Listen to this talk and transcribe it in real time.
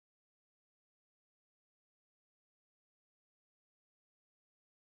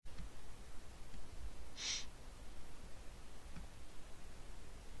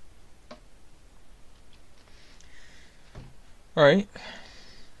Alright,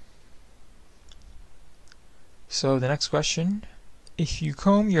 so the next question, if you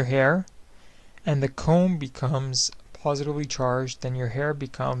comb your hair and the comb becomes positively charged, then your hair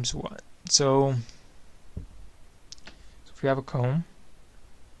becomes what? So if we have a comb,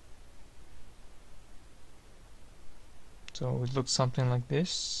 so it looks something like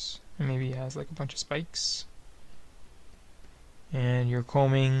this, and maybe it has like a bunch of spikes, and you're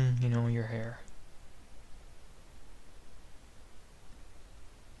combing, your hair.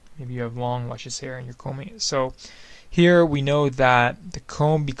 Maybe you have long, luscious hair and you're combing it. So here we know that the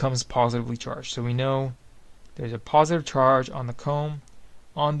comb becomes positively charged. So we know there's a positive charge on the comb.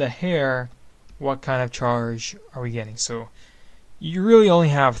 On the hair, what kind of charge are we getting? So you really only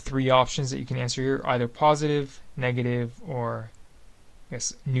have three options that you can answer here, either positive, negative, or I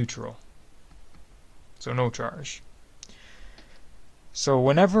guess neutral. So no charge. So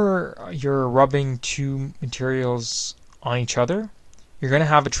whenever you're rubbing two materials on each other, you're going to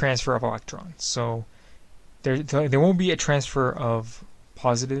have a transfer of electrons. So there won't be a transfer of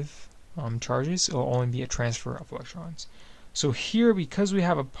positive charges. It will only be a transfer of electrons. So here, because we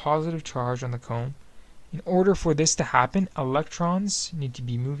have a positive charge on the comb, in order for this to happen, electrons need to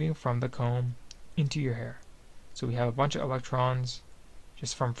be moving from the comb into your hair. So we have a bunch of electrons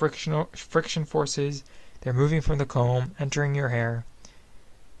just from friction forces. They're moving from the comb, entering your hair,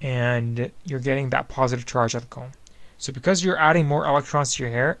 and you're getting that positive charge on the comb. So because you're adding more electrons to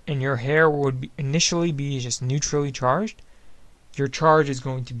your hair, and your hair would initially be just neutrally charged, your charge is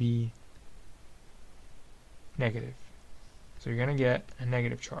going to be negative. So you're going to get a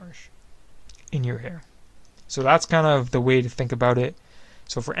negative charge in your hair. So that's kind of the way to think about it.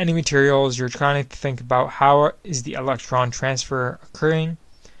 So for any materials, you're trying to think about how is the electron transfer occurring.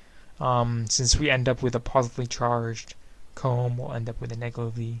 Since we end up with a positively charged comb, we'll end up with a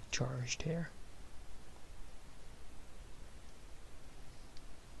negatively charged hair.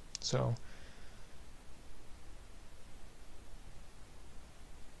 So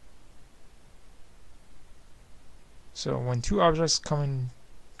when two objects come in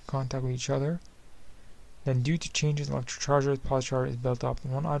contact with each other, then due to changes in electric charges, positive charge is built up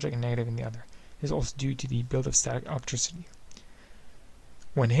in one object and negative in the other. This is also due to the build of static electricity.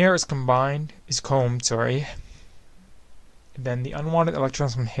 When hair is combined, then the unwanted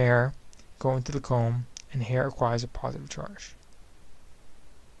electrons from hair go into the comb, and hair acquires a positive charge.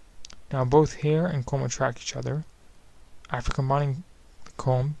 Now both hair and comb attract each other. After combining, the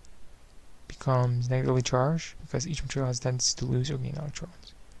comb becomes negatively charged because each material has a tendency to lose or gain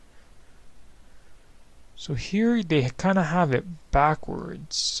electrons. So here they kind of have it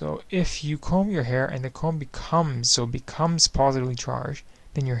backwards. So if you comb your hair and the comb becomes positively charged,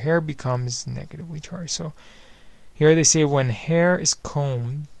 then your hair becomes negatively charged. So here they say when hair is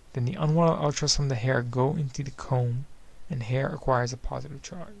combed, then the unwanted electrons from the hair go into the comb, and hair acquires a positive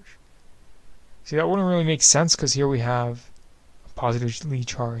charge. See, that wouldn't really make sense because here we have a positively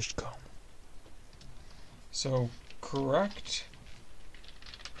charged comb. So correct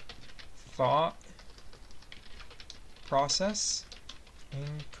thought process,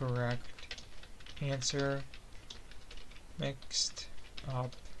 incorrect answer, mixed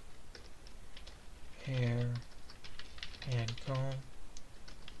up hair and comb.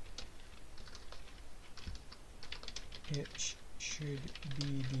 It should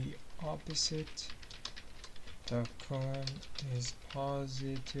be the opposite. The comb is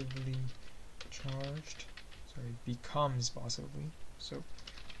positively charged. Sorry, becomes positively. So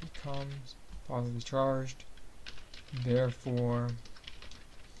becomes positively charged. Therefore,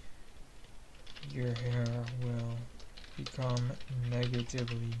 your hair will become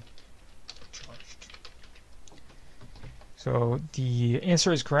negatively charged. So the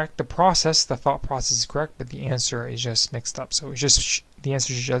answer is correct. The thought process is correct, but the answer is just mixed up. So it's just the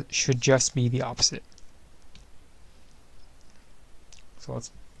answer should just be the opposite. So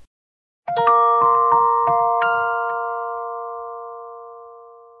let's